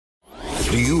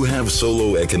Do you have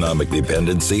solo economic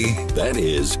dependency? That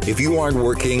is, if you aren't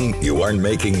working, you aren't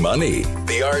making money.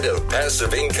 The Art of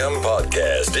Passive Income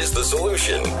podcast is the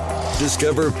solution.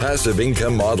 Discover passive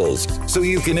income models so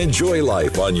you can enjoy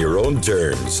life on your own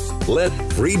terms. Let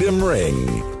freedom ring.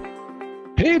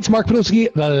 Hey, it's Mark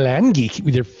Podolsky, the Land Geek,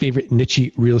 with your favorite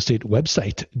niche real estate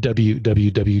website,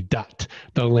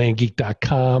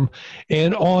 www.thelandgeek.com.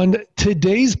 And on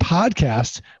today's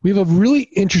podcast, we have a really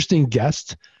interesting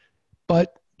guest.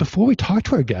 But before we talk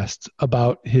to our guest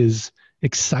about his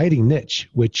exciting niche,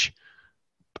 which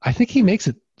I think he makes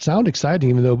it sound exciting,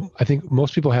 even though I think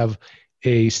most people have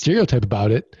a stereotype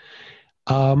about it,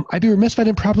 I'd be remiss if I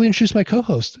didn't properly introduce my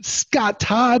co-host, Scott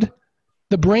Todd,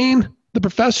 the brain, the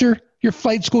professor, your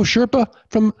flight school Sherpa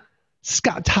from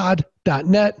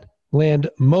scotttodd.net,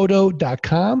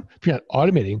 landmodo.com. If you're not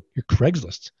automating your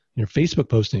Craigslist, your Facebook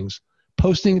postings,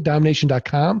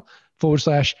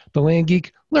 postingdomination.com/The Land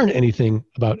Geek. Learn anything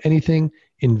about anything,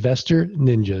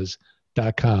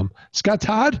 investorninjas.com. Scott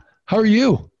Todd, how are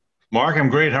you? Mark, I'm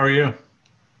great. How are you?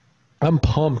 I'm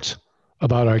pumped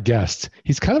about our guest.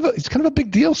 He's kind of a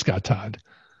big deal, Scott Todd.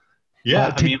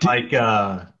 Yeah,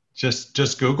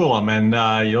 just Google him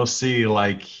and you'll see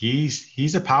like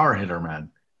he's a power hitter,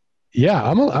 man. Yeah,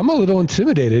 I'm a little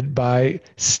intimidated by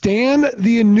Stan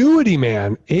the Annuity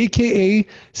Man, a.k.a.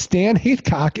 Stan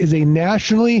Haithcock, is a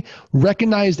nationally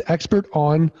recognized expert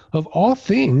of all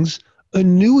things,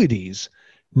 annuities.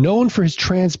 Known for his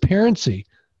transparency,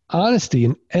 honesty,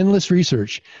 and endless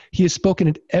research, he has spoken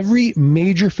at every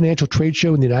major financial trade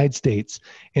show in the United States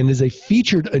and is a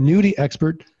featured annuity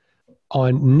expert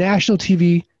on national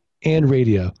TV and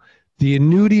radio. The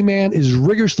Annuity Man is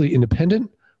rigorously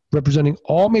independent, representing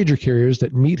all major carriers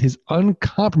that meet his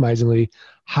uncompromisingly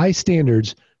high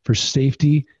standards for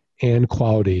safety and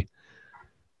quality.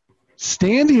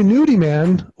 Stan, the Annuity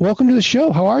Man, welcome to the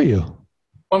show. How are you?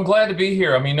 I'm glad to be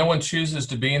here. I mean, no one chooses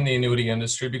to be in the annuity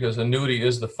industry because annuity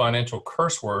is the financial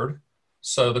curse word.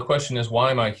 So the question is,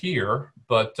 why am I here?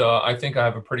 But I think I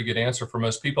have a pretty good answer for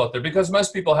most people out there, because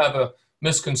most people have a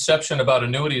misconception about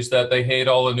annuities, that they hate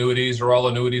all annuities, or all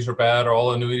annuities are bad, or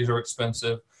all annuities are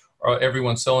expensive, or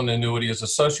everyone selling an annuity is a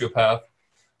sociopath.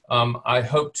 I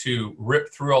hope to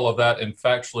rip through all of that and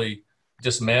factually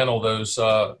dismantle those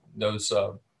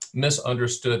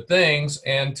misunderstood things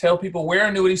and tell people where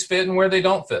annuities fit and where they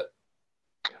don't fit.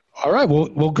 All right.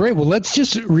 Well, great. Well, let's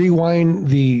just rewind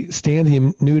the Stan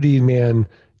the Annuity Man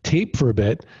tape for a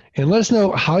bit and let us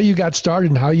know how you got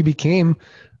started and how you became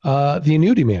the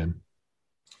Annuity Man.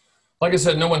 Like I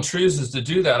said, no one chooses to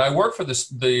do that. I worked for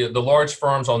the large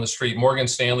firms on the street, Morgan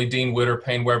Stanley, Dean Witter,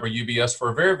 Payne Weber, UBS,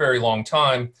 for a very, very long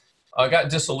time. I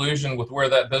got disillusioned with where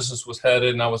that business was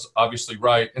headed, and I was obviously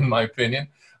right, in my opinion.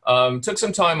 Took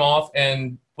some time off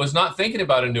and was not thinking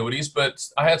about annuities, but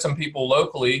I had some people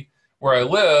locally where I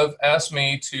live ask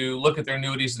me to look at their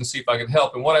annuities and see if I could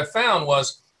help. And what I found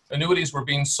was annuities were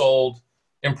being sold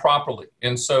improperly.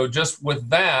 And so just with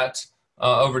that,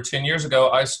 over 10 years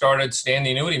ago, I started Stan the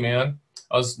Annuity Man.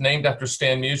 I was named after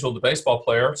Stan Musial, the baseball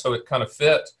player, so it kind of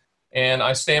fit. And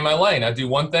I stay in my lane. I do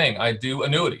one thing. I do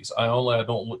annuities. I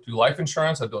don't do life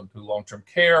insurance. I don't do long-term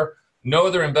care. No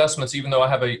other investments, even though I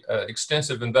have a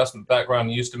extensive investment background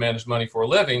and used to manage money for a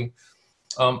living.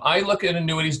 I look at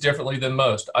annuities differently than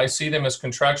most. I see them as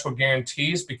contractual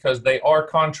guarantees because they are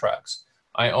contracts.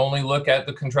 I only look at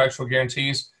the contractual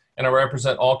guarantees, and I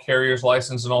represent all carriers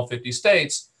licensed in all 50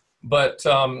 states. But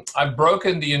I've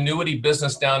broken the annuity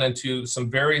business down into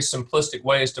some very simplistic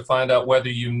ways to find out whether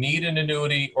you need an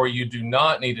annuity or you do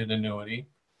not need an annuity.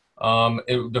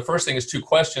 The first thing is two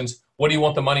questions. What do you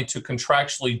want the money to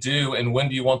contractually do, and when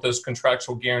do you want those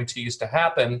contractual guarantees to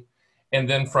happen? And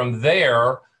then from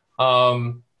there,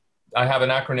 I have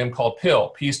an acronym called PIL.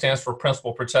 P stands for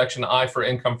Principal Protection, I for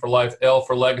Income for Life, L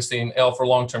for Legacy, and L for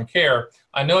Long-Term Care.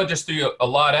 I know I just threw a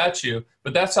lot at you,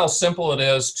 but that's how simple it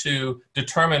is to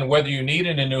determine whether you need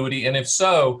an annuity, and if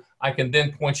so, I can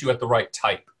then point you at the right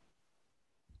type.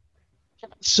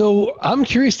 So I'm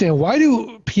curious, Dan, why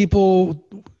do people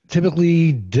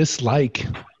typically dislike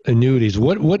annuities?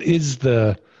 What is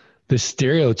the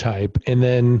stereotype? And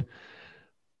then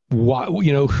why,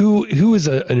 who is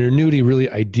an annuity really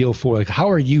ideal for? Like, how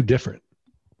are you different?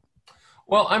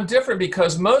 Well, I'm different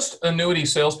because most annuity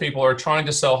salespeople are trying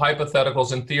to sell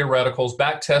hypotheticals and theoreticals,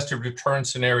 back-tested return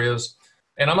scenarios.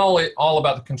 And I'm all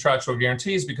about the contractual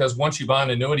guarantees, because once you buy an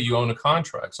annuity, you own a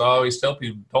contract. So I always tell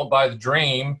people, don't buy the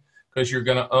dream, because you're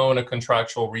going to own a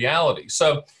contractual reality.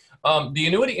 So the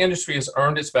annuity industry has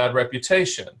earned its bad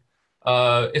reputation.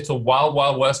 It's a wild,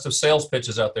 wild west of sales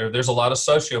pitches out there. There's a lot of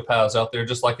sociopaths out there,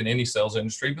 just like in any sales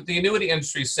industry. But the annuity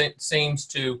industry seems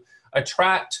to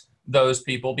attract those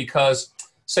people because,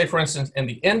 say, for instance, in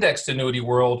the indexed annuity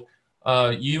world,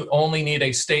 you only need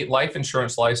a state life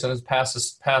insurance license, pass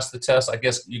the test. I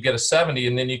guess you get a 70,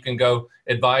 and then you can go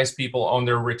advise people on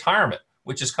their retirement,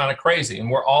 which is kind of crazy. And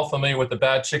we're all familiar with the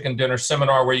bad chicken dinner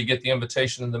seminar where you get the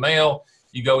invitation in the mail,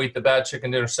 you go eat the bad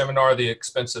chicken dinner seminar, the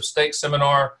expensive steak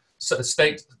seminar,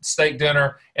 steak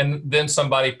dinner, and then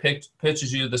somebody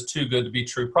pitches you this too good to be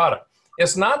true product.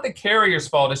 It's not the carrier's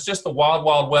fault. It's just the wild,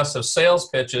 wild west of sales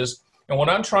pitches. And what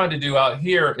I'm trying to do out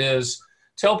here is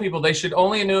tell people they should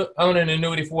only own an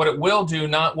annuity for what it will do,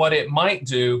 not what it might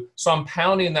do. So I'm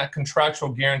pounding that contractual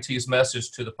guarantees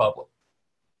message to the public.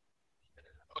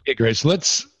 Okay, great. So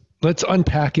let's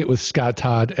unpack it with Scott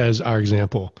Todd as our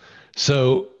example.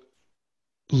 So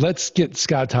let's get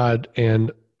Scott Todd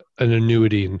and an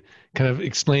annuity and kind of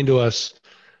explain to us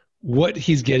what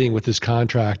he's getting with this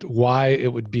contract, why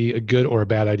it would be a good or a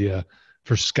bad idea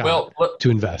for Scott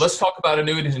to invest. Let's talk about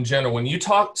annuities in general. When you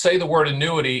say the word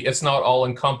annuity, it's not all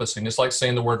encompassing. It's like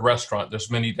saying the word restaurant.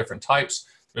 There's many different types.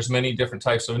 There's many different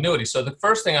types of annuities. So the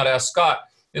first thing I'd ask Scott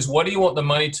is, what do you want the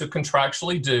money to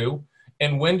contractually do?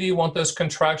 And when do you want those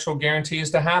contractual guarantees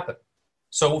to happen?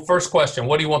 So first question,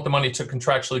 what do you want the money to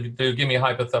contractually do? Give me a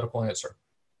hypothetical answer.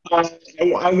 I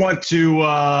want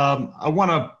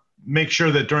to make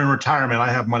sure that during retirement,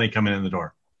 I have money coming in the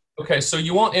door. Okay, so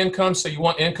you want income,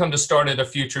 to start at a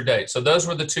future date. So those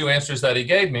were the two answers that he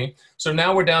gave me. So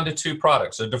now we're down to two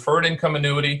products, a deferred income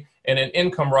annuity and an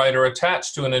income rider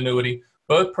attached to an annuity.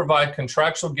 Both provide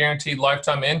contractual guaranteed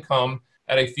lifetime income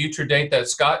at a future date that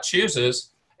Scott chooses,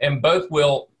 and both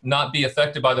will not be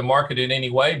affected by the market in any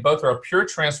way. Both are a pure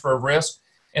transfer of risk.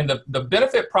 And the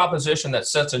benefit proposition that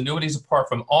sets annuities apart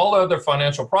from all other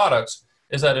financial products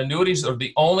is that annuities are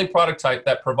the only product type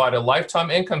that provide a lifetime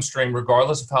income stream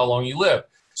regardless of how long you live.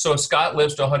 So if Scott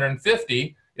lives to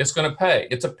 150, it's going to pay.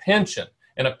 It's a pension.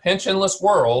 In a pensionless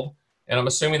world, and I'm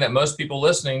assuming that most people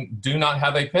listening do not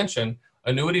have a pension,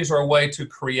 annuities are a way to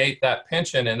create that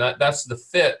pension, and that's the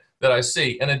fit that I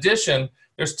see. In addition,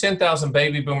 there's 10,000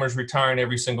 baby boomers retiring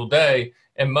every single day,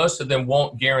 and most of them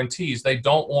want guarantees. They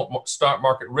don't want stock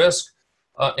market risk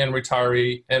in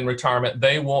retirement.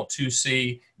 They want to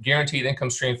see guaranteed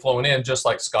income stream flowing in, just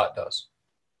like Scott does.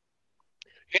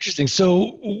 Interesting.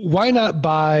 So why not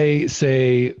buy,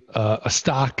 say, a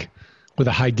stock with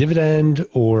a high dividend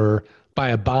or buy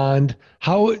a bond?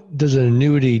 How does an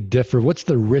annuity differ? What's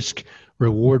the risk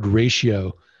reward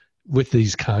ratio with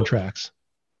these contracts?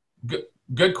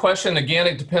 Good question. Again,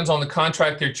 it depends on the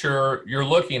contract that you're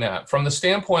looking at. From the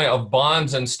standpoint of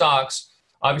bonds and stocks,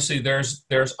 obviously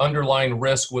there's underlying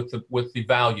risk with the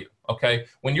value. Okay,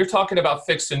 when you're talking about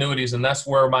fixed annuities, and that's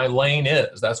where my lane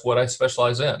is, that's what I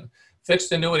specialize in.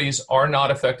 Fixed annuities are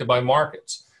not affected by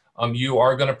markets. You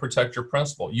are going to protect your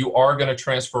principal. You are going to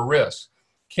transfer risk.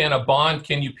 Can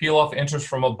you peel off interest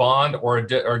from a bond or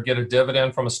get a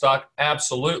dividend from a stock?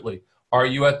 Absolutely. Are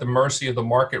you at the mercy of the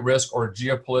market risk or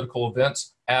geopolitical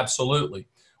events? Absolutely.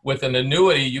 With an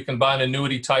annuity, you can buy an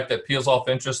annuity type that peels off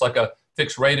interest like a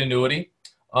fixed rate annuity,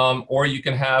 or you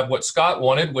can have what Scott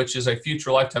wanted, which is a future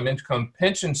lifetime income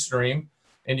pension stream,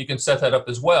 and you can set that up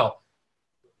as well.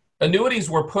 Annuities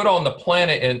were put on the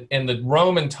planet in the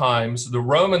Roman times. The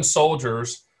Roman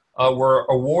soldiers were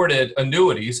awarded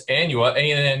annuities. Annua,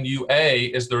 A-N-N-U-A,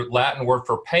 is the Latin word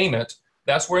for payment.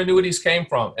 That's where annuities came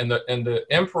from. And the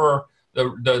emperor,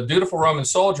 the dutiful Roman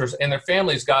soldiers and their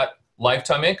families got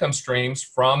lifetime income streams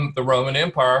from the Roman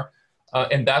Empire,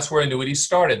 and that's where annuities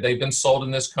started. They've been sold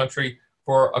in this country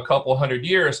for a couple hundred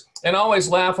years. And I always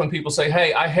laugh when people say,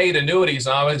 hey, I hate annuities.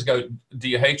 And I always go, do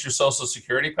you hate your Social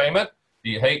Security payment?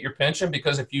 Do you hate your pension?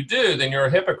 Because if you do, then you're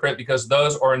a hypocrite, because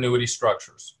those are annuity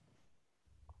structures.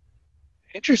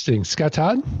 Interesting. Scott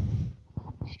Todd?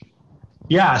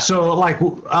 Yeah.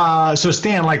 So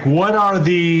Stan, what are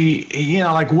the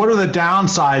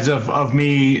downsides of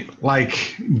me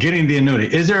getting the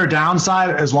annuity? Is there a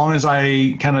downside as long as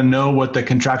I kind of know what the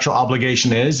contractual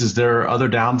obligation is? Is there other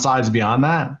downsides beyond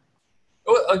that?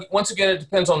 Well, once again, it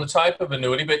depends on the type of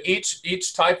annuity, but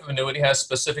each type of annuity has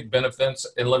specific benefits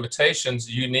and limitations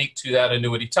unique to that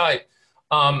annuity type.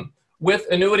 With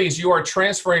annuities, you are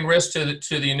transferring risk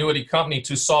to the annuity company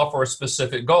to solve for a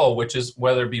specific goal, which is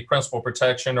whether it be principal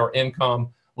protection or income,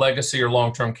 legacy, or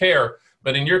long-term care.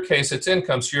 But in your case, it's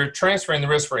income. So you're transferring the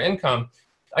risk for income.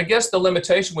 I guess the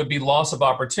limitation would be loss of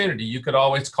opportunity. You could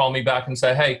always call me back and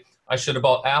say, hey, I should have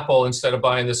bought Apple instead of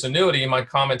buying this annuity. And my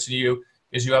comment to you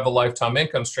is you have a lifetime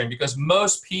income stream, because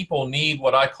most people need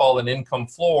what I call an income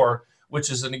floor, which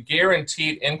is a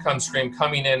guaranteed income stream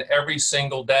coming in every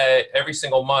single day, every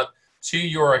single month, to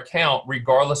your account,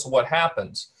 regardless of what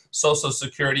happens. Social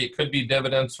Security, it could be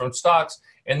dividends from stocks.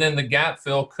 And then the gap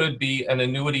fill could be an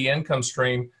annuity income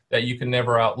stream that you can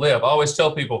never outlive. I always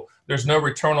tell people there's no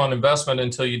return on investment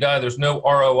until you die. There's no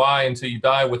ROI until you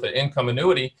die with an income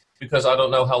annuity, because I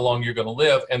don't know how long you're going to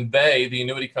live. And the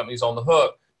annuity company's on the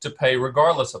hook to pay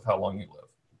regardless of how long you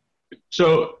live.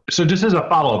 So just as a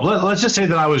follow-up, let's just say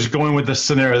that I was going with the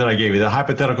scenario that I gave you, the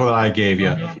hypothetical that I gave you.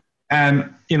 Mm-hmm.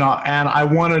 And,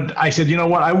 I said, you know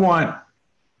what, I want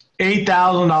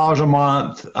 $8,000 a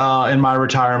month in my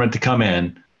retirement to come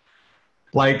in.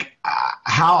 Like,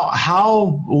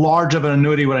 how large of an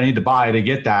annuity would I need to buy to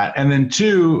get that? And then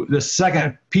two, the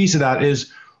second piece of that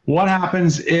is, what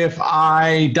happens if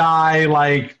I die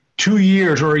like 2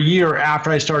 years or a year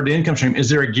after I started the income stream? Is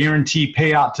there a guaranteed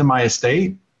payout to my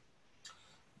estate?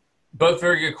 Both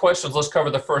very good questions. Let's cover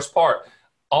the first part.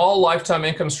 All lifetime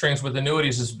income streams with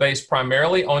annuities is based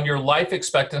primarily on your life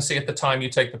expectancy at the time you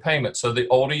take the payment. So the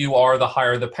older you are, the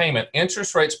higher the payment.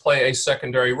 Interest rates play a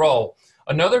secondary role.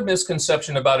 Another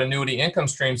misconception about annuity income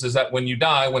streams is that when you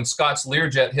die, when Scott's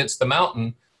Learjet hits the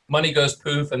mountain, money goes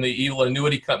poof and the evil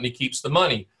annuity company keeps the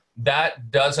money.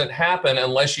 That doesn't happen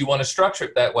unless you want to structure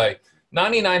it that way.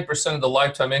 99% of the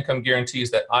lifetime income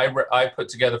guarantees that I put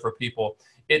together for people,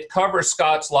 it covers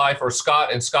Scott's life or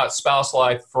Scott and Scott's spouse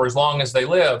life for as long as they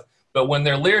live. But when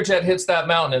their Learjet hits that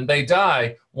mountain and they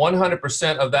die,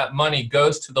 100% of that money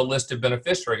goes to the listed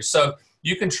beneficiaries. So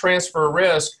you can transfer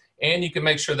risk and you can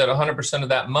make sure that 100% of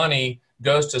that money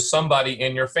goes to somebody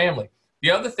in your family.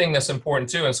 The other thing that's important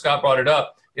too, and Scott brought it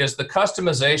up, is the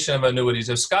customization of annuities.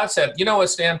 If Scott said, you know what,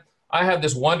 Stan, I have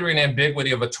this wondering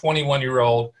ambiguity of a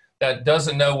 21-year-old that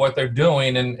doesn't know what they're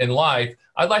doing in life,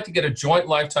 I'd like to get a joint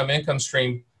lifetime income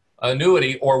stream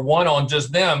annuity or one on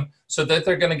just them so that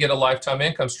they're going to get a lifetime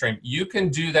income stream. You can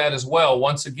do that as well.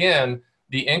 Once again,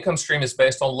 the income stream is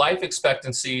based on life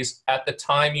expectancies at the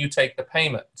time you take the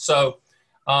payment. So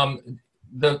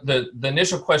the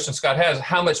initial question Scott has,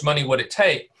 how much money would it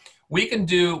take? We can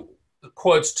do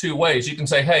quotes two ways. You can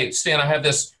say, hey, Stan, I have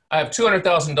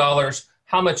 $200,000.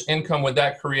 How much income would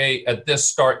that create at this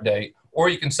start date? Or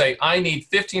you can say, I need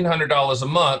 $1,500 a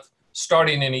month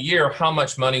starting in a year. How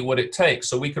much money would it take?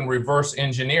 So we can reverse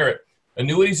engineer it.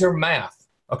 Annuities are math,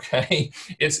 okay?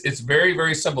 It's very,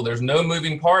 very simple. There's no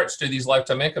moving parts to these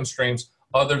lifetime income streams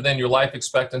other than your life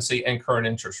expectancy and current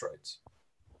interest rates.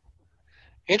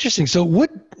 Interesting. So what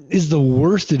is the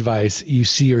worst advice you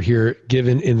see or hear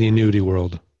given in the annuity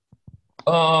world?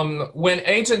 When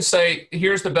agents say,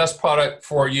 here's the best product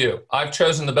for you, I've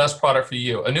chosen the best product for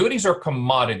you. Annuities are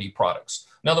commodity products.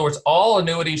 In other words, all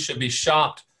annuities should be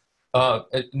shopped.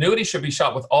 Annuities should be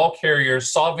shopped with all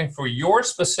carriers solving for your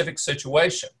specific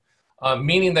situation,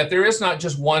 meaning that there is not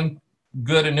just one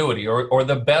good annuity or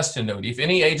the best annuity. If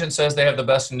any agent says they have the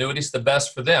best annuity, it's the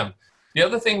best for them. The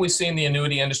other thing we see in the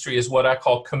annuity industry is what I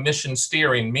call commission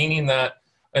steering, meaning that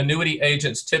annuity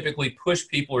agents typically push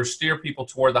people or steer people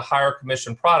toward the higher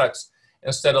commission products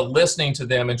instead of listening to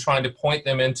them and trying to point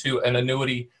them into an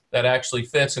annuity that actually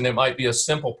fits, and it might be a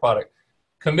simple product.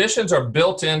 Commissions are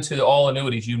built into all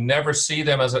annuities. You never see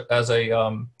them as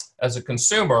a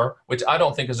consumer, which I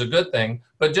don't think is a good thing.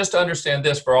 But just to understand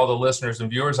this for all the listeners and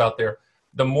viewers out there,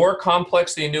 the more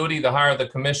complex the annuity, the higher the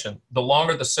commission. The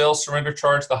longer the sales surrender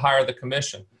charge, the higher the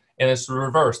commission. And it's the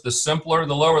reverse. The simpler,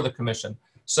 the lower the commission.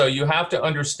 So you have to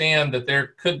understand that there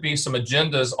could be some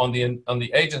agendas on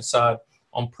the agent side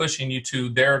on pushing you to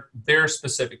their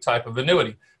specific type of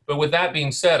annuity. But with that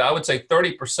being said, I would say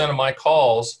 30% of my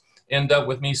calls end up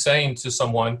with me saying to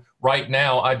someone, right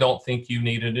now, I don't think you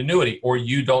need an annuity, or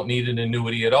you don't need an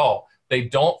annuity at all. They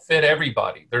don't fit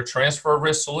everybody. They're transfer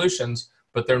risk solutions,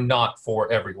 but they're not for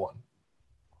everyone.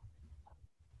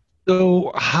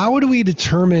 So how do we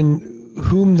determine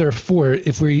whom they're for?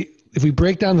 If we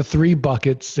break down the three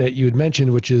buckets that you had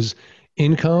mentioned, which is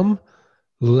income,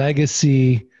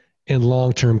 legacy, and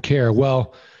long-term care.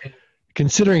 Well,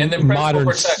 considering and then modern,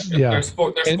 protection, yeah, there's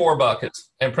four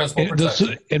buckets, and principal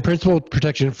protection. And principal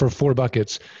protection for 4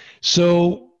 buckets.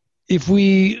 So if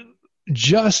we're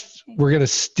going to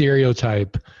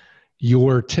stereotype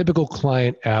your typical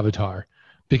client avatar,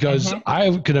 because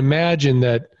I could imagine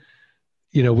that,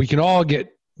 we can all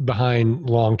get behind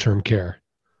long-term care.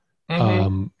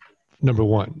 Number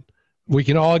one, we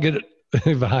can all get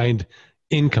behind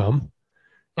income.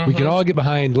 We can all get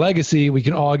behind legacy. We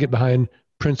can all get behind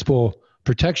principal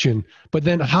protection. But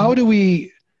then how do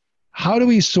we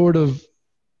sort of,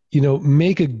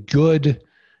 make a good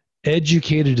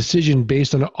educated decision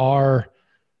based on our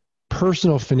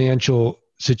personal financial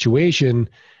situation?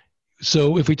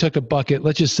 So if we took a bucket,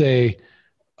 let's just say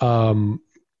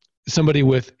somebody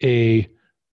with a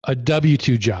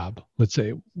W-2 job, let's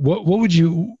say, where would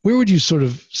you sort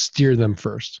of steer them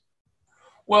first?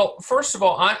 Well, first of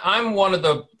all, I'm one of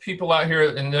the people out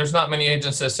here, and there's not many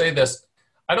agents that say this.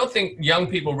 I don't think young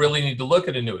people really need to look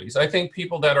at annuities. I think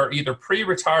people that are either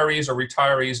pre-retirees or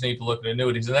retirees need to look at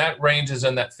annuities, and that ranges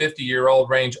in that 50-year-old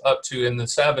range up to in the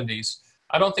 70s.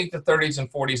 I don't think the 30s and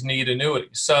 40s need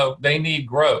annuities, so they need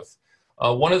growth.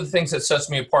 One of the things that sets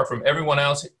me apart from everyone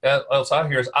else out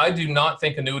here is I do not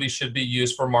think annuities should be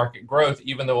used for market growth,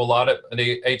 even though a lot of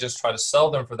the agents try to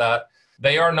sell them for that.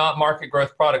 They are not market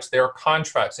growth products. They are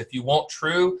contracts. If you want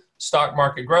true stock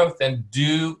market growth, then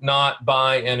do not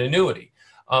buy an annuity.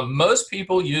 Most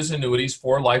people use annuities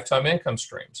for lifetime income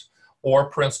streams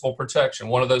or principal protection,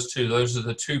 one of those two. Those are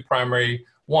the two primary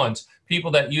ones.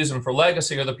 People that use them for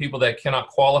legacy are the people that cannot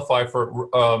qualify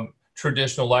for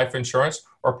traditional life insurance,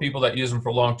 or people that use them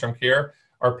for long-term care,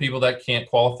 or people that can't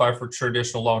qualify for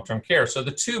traditional long-term care. So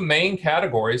the two main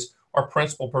categories are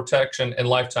principal protection and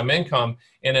lifetime income.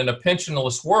 And in a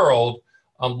pensionless world,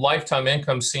 lifetime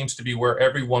income seems to be where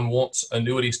everyone wants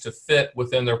annuities to fit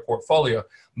within their portfolio.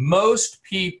 Most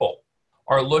people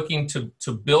are looking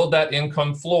to build that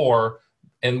income floor.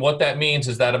 And what that means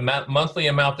is that a monthly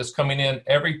amount that's coming in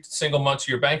every single month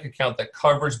to your bank account that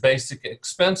covers basic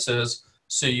expenses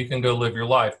so you can go live your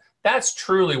life. That's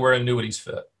truly where annuities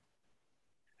fit.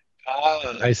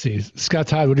 I see. Scott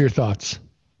Todd, what are your thoughts?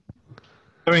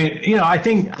 I mean, I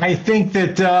think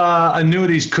that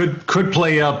annuities could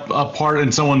play a part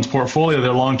in someone's portfolio,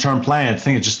 their long-term plan. I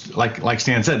think it's just like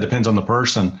Stan said, it depends on the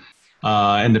person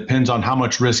and depends on how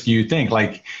much risk you think.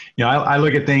 Like, I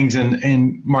look at things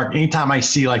and Mark, anytime I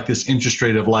see like this interest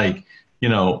rate of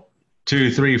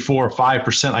 2, 3, 4,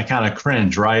 5%, I kind of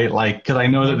cringe, right? Like, because I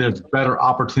know that there's better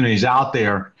opportunities out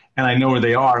there, and I know where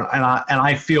they are, and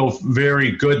I feel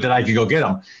very good that I could go get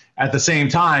them. At the same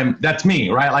time, that's me,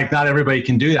 right? Like, not everybody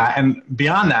can do that. And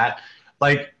beyond that,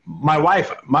 like my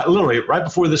wife, literally right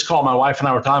before this call, my wife and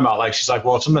I were talking about, like, she's like,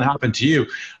 well, if something happened to you,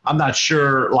 I'm not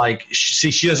sure. Like,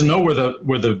 she doesn't know where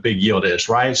the big yield is,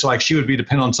 right? So like, she would be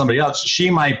dependent on somebody else.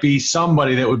 She might be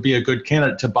somebody that would be a good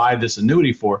candidate to buy this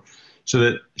annuity for, so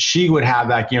that she would have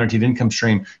that guaranteed income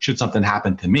stream should something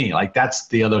happen to me. Like, that's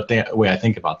the other way I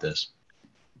think about this.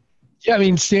 Yeah, I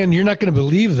mean, Stan, you're not going to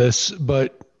believe this,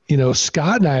 but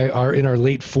Scott and I are in our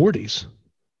late 40s,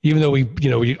 even though we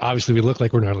obviously we look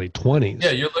like we're in our late 20s.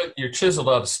 Yeah, you're chiseled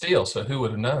out of steel, so who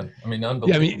would have known? I mean,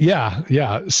 unbelievable.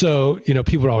 Yeah. So,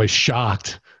 people are always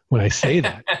shocked when I say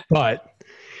that. But,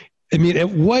 I mean, at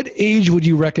what age would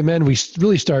you recommend we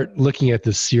really start looking at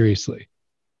this seriously?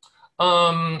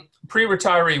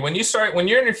 Pre-retiree, when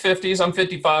you're in your 50s, I'm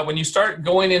 55, when you start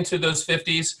going into those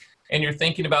 50s and you're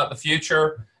thinking about the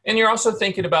future, and you're also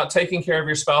thinking about taking care of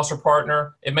your spouse or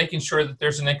partner and making sure that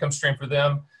there's an income stream for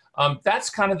them, that's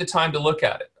kind of the time to look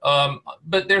at it.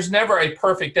 But there's never a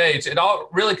perfect age. It all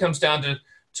really comes down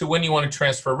to when you want to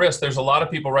transfer risk. There's a lot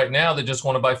of people right now that just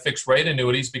want to buy fixed rate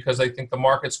annuities because they think the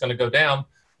market's going to go down.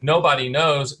 Nobody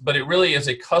knows, but it really is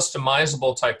a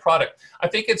customizable type product. I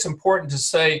think it's important to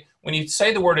say, when you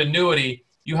say the word annuity,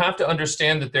 you have to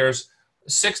understand that there's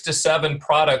 6 to 7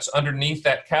 products underneath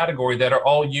that category that are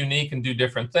all unique and do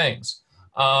different things.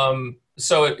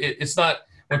 So it's not,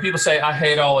 when people say, I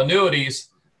hate all annuities,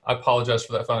 I apologize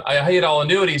for that phone. I hate all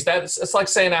annuities. It's like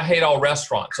saying I hate all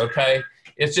restaurants, okay?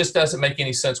 It just doesn't make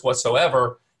any sense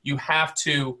whatsoever. You have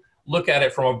to look at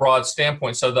it from a broad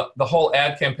standpoint. So the whole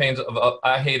ad campaigns of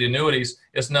I hate annuities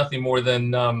is nothing more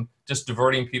than just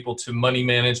diverting people to money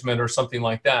management or something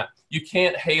like that. You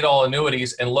can't hate all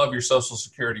annuities and love your Social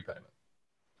Security payment.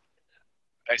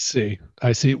 I see.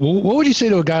 Well, what would you say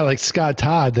to a guy like Scott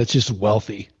Todd that's just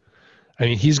wealthy? I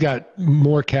mean, he's got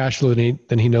more cash flow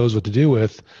than he knows what to do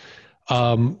with.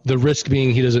 The risk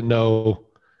being he doesn't know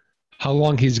how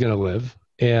long he's going to live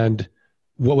and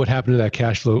what would happen to that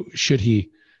cash flow should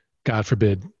he, God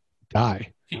forbid,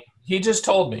 die. He just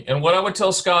told me. And what I would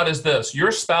tell Scott is this: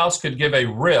 your spouse could give a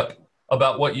rip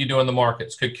about what you do in the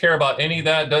markets, could care about any of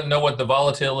that, doesn't know what the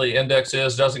volatility index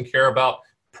is, doesn't care about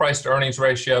price to earnings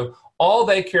ratio. All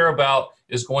they care about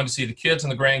is going to see the kids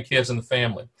and the grandkids and the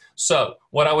family. So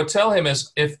what I would tell him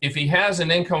is if he has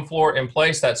an income floor in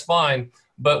place, that's fine.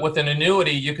 But with an annuity,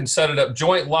 you can set it up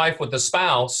joint life with the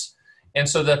spouse, and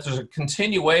so that there's a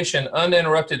continuation,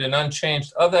 uninterrupted and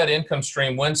unchanged, of that income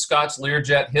stream when Scott's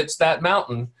Learjet hits that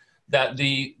mountain, that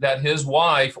his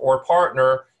wife or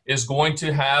partner is going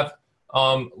to have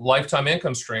lifetime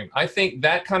income stream. I think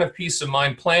that kind of peace of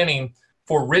mind planning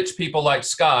for rich people like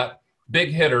Scott,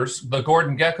 big hitters, the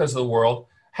Gordon Geckos of the world,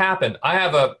 happen. I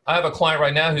have a client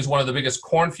right now who's one of the biggest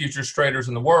corn futures traders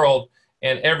in the world,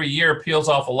 and every year peels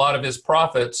off a lot of his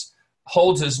profits,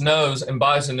 holds his nose, and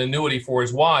buys an annuity for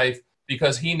his wife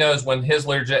because he knows when his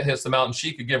Learjet hits the mountain,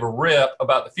 she could give a rip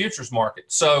about the futures market.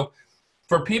 So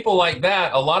for people like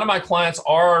that, a lot of my clients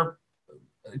are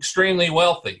extremely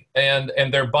wealthy, and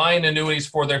they're buying annuities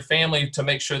for their family to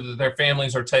make sure that their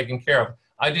families are taken care of.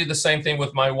 I do the same thing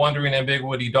with my wondering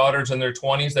ambiguity daughters in their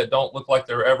 20s that don't look like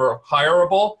they're ever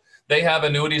hireable. They have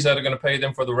annuities that are going to pay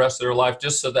them for the rest of their life,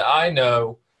 just so that I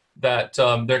know that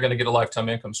they're going to get a lifetime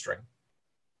income stream.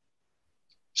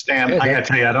 Stan, I got to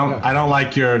tell you, I don't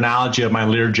like your analogy of my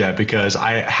Learjet, because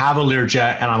I have a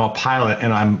Learjet and I'm a pilot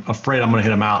and I'm afraid I'm going to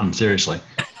hit a mountain. Seriously.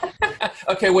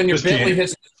 Okay, when your Bentley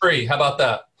hits the tree, how about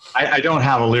that? I don't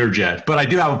have a Learjet, but I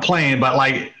do have a plane. But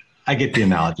like, I get the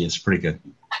analogy. It's pretty good.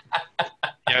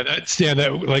 Yeah, Stan,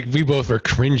 like we both were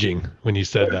cringing when you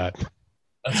said that.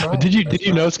 That's right. Did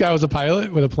you know Scott was a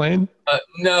pilot with a plane?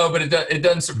 No, but it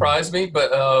doesn't surprise me. But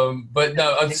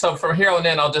no. So from here on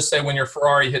in, I'll just say when your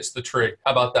Ferrari hits the tree.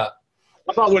 How about that?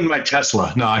 How about when my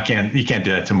Tesla? No, I can't. You can't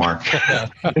do that to Mark.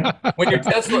 When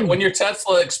your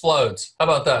Tesla explodes. How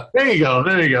about that? There you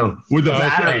go. With the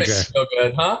batteries. So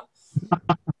good, huh?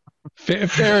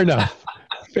 Fair enough.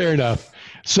 Fair enough.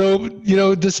 So,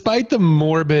 despite the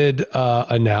morbid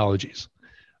analogies,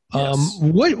 yes.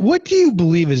 What do you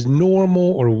believe is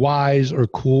normal or wise or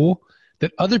cool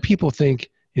that other people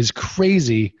think is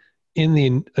crazy in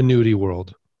the annuity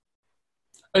world?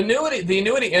 The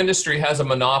annuity industry has a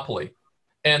monopoly,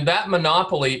 and that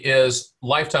monopoly is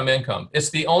lifetime income.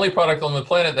 It's the only product on the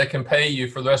planet that can pay you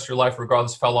for the rest of your life,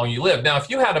 regardless of how long you live. Now, if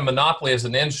you had a monopoly as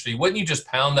an industry, wouldn't you just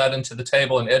pound that into the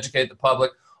table and educate the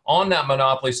public on that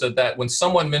monopoly so that when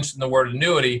someone mentioned the word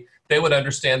annuity, they would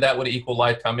understand that would equal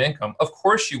lifetime income? Of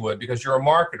course you would, because you're a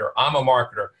marketer. I'm a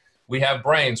marketer. We have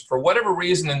brains. For whatever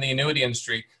reason in the annuity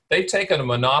industry, they've taken a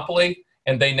monopoly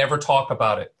and they never talk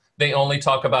about it. They only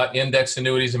talk about index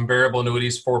annuities and variable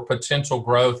annuities for potential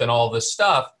growth and all this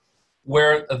stuff,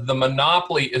 where the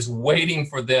monopoly is waiting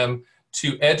for them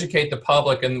to educate the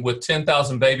public. And with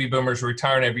 10,000 baby boomers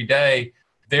retiring every day,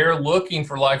 they're looking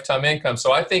for lifetime income.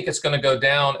 So I think it's going to go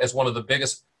down as one of the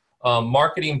biggest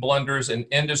marketing blunders in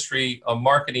industry,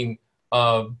 marketing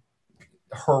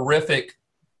horrific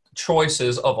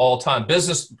choices of all time.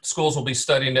 Business schools will be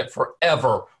studying it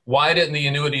forever. Why didn't the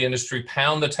annuity industry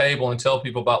pound the table and tell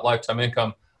people about lifetime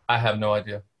income? I have no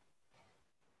idea.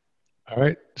 All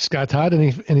right. Scott Todd,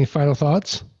 any final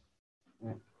thoughts?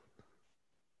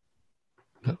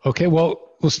 Okay.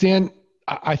 Well, Stan,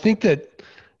 I think that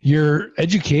your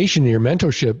education, your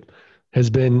mentorship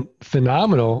has been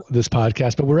phenomenal this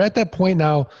podcast, but we're at that point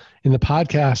now in the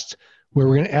podcast where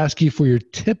we're going to ask you for your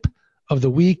tip of the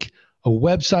week, a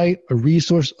website, a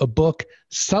resource, a book,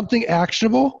 something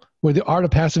actionable where the Art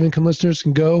of Passive Income listeners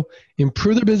can go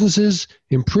improve their businesses,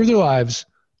 improve their lives.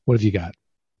 What have you got?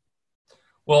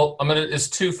 Well, it's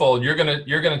twofold. You're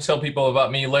gonna tell people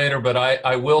about me later, but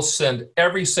I will send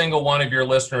every single one of your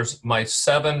listeners my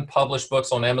 7 published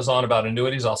books on Amazon about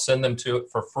annuities. I'll send them to it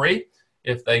for free.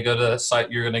 If they go to the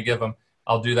site you're going to give them,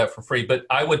 I'll do that for free. But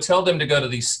I would tell them to go to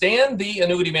the Stan the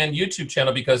Annuity Man YouTube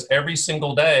channel, because every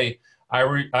single day I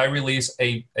release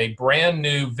a brand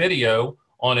new video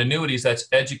on annuities that's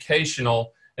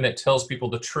educational, and it tells people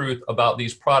the truth about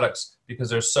these products, because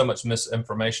there's so much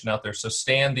misinformation out there. So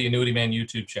Stan the Annuity Man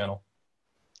YouTube channel.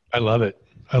 I love it.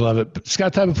 But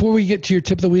Scott Todd, before we get to your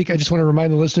tip of the week, I just want to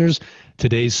remind the listeners,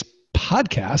 today's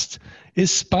podcast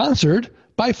is sponsored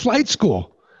by Flight School.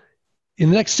 In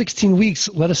the next 16 weeks,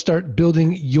 let us start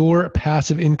building your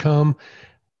passive income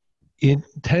in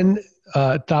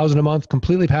 $10,000 a month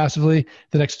completely passively.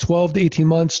 The next 12 to 18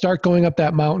 months, start going up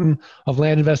that mountain of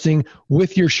land investing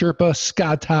with your Sherpa,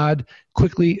 Scott Todd,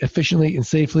 quickly, efficiently, and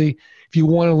safely. If you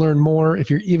want to learn more,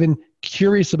 if you're even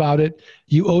curious about it,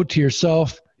 you owe it to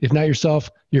yourself, if not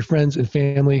yourself, your friends and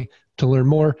family, to learn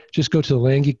more. Just go to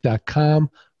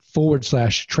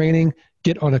thelandgeek.com/training,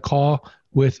 get on a call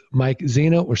with Mike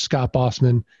Zana or Scott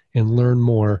Bossman and learn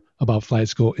more about Flight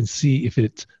School and see if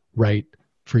it's right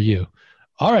for you.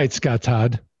 All right, Scott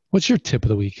Todd, what's your tip of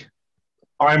the week?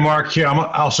 All right, Mark, here, I'm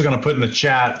also going to put in the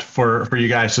chat for you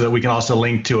guys so that we can also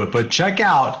link to it. But check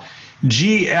out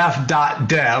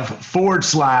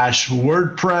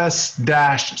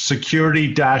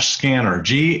gf.dev/WordPress-security-scanner,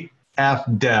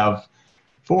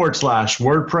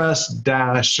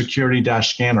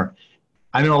 gf.dev/WordPress-security-scanner.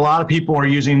 I know a lot of people are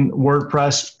using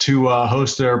WordPress to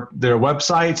host their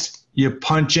websites. You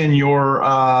punch in your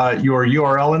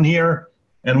URL in here,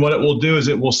 and what it will do is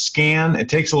it will scan. It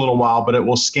takes a little while, but it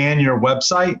will scan your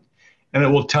website, and it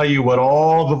will tell you what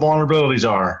all the vulnerabilities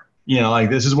are. Like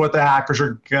this is what the hackers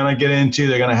are going to get into.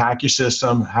 They're going to hack your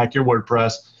system, hack your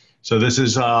WordPress. So this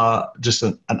is just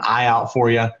an eye out for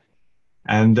you.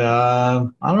 And I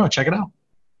don't know, check it out.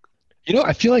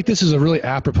 I feel like this is a really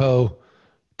apropos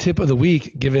tip of the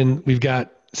week, given we've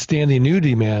got Stan the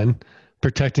Annuity Man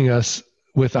protecting us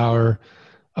with our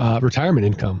retirement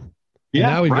income. Yeah,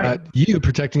 and now we've got you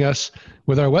protecting us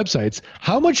with our websites.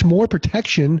 How much more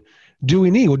protection do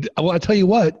we need? Well, I'll tell you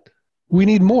what, we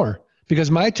need more, because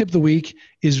my tip of the week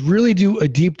is really do a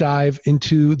deep dive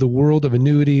into the world of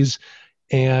annuities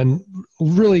and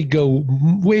really go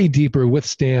way deeper with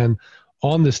Stan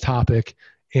on this topic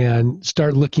and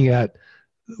start looking at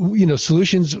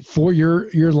solutions for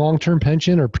your long-term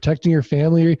pension or protecting your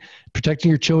family, protecting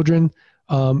your children.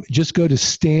 Just go to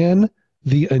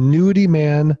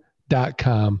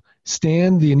StanTheAnnuityMan.com.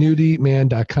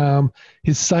 StanTheAnnuityMan.com.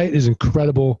 His site is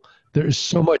incredible. There is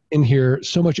so much in here,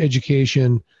 so much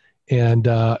education, and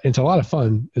it's a lot of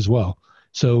fun as well.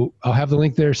 So I'll have the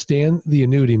link there,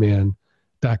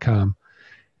 StanTheAnnuityMan.com.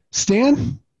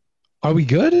 Stan, are we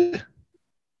good?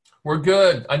 We're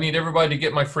good. I need everybody to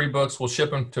get my free books. We'll ship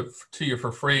them to you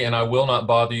for free, and I will not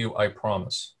bother you, I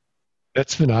promise.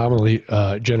 That's phenomenally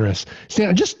generous. Stan,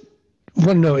 I just want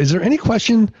to know, is there any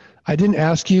question I didn't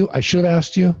ask you I should have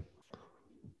asked you?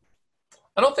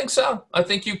 I don't think so. I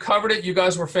think you covered it. You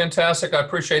guys were fantastic. I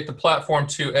appreciate the platform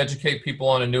to educate people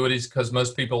on annuities, because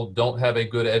most people don't have a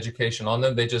good education on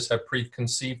them. They just have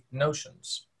preconceived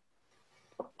notions.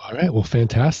 All right. Well,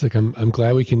 fantastic. I'm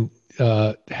glad we can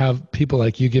have people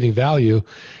like you getting value.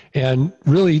 And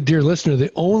really, dear listener,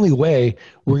 the only way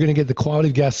we're going to get the quality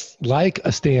of guests like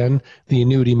a Stan, the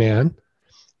Annuity Man,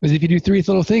 is if you do three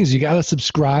little things. You got to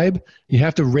subscribe, you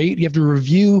have to rate, you have to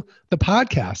review the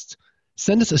podcast.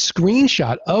 Send us a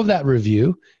screenshot of that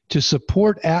review to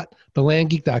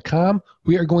support@thelandgeek.com.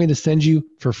 We are going to send you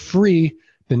for free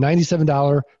the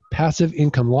 $97 Passive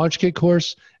Income Launch Kit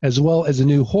course, as well as a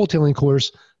new wholesaling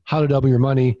course, How to Double Your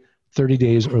Money 30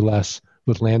 days or less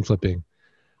with land flipping.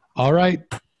 All right,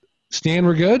 Stan,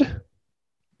 we're good?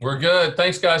 We're good.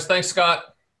 Thanks, guys. Thanks, Scott.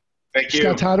 Thank you.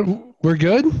 Scott Todd, we're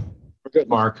good? We're good,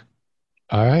 Mark.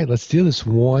 All right, let's do this.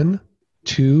 1,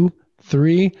 2,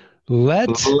 3. Let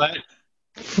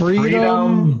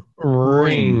freedom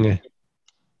ring.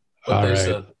 What All they right.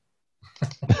 said.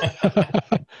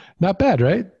 Not bad,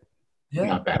 right? Yeah.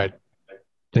 Not bad. All right.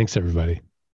 Thanks, everybody.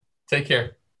 Take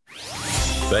care.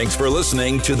 Thanks for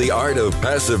listening to the Art of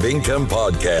Passive Income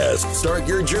podcast. Start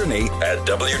your journey at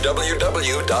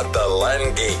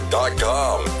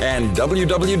www.thelandgeek.com and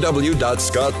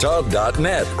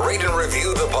www.scotttodd.net. Rate and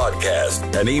review the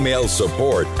podcast and email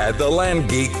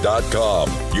support@thelandgeek.com.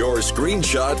 Your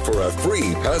screenshot for a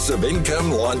free passive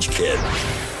income launch kit.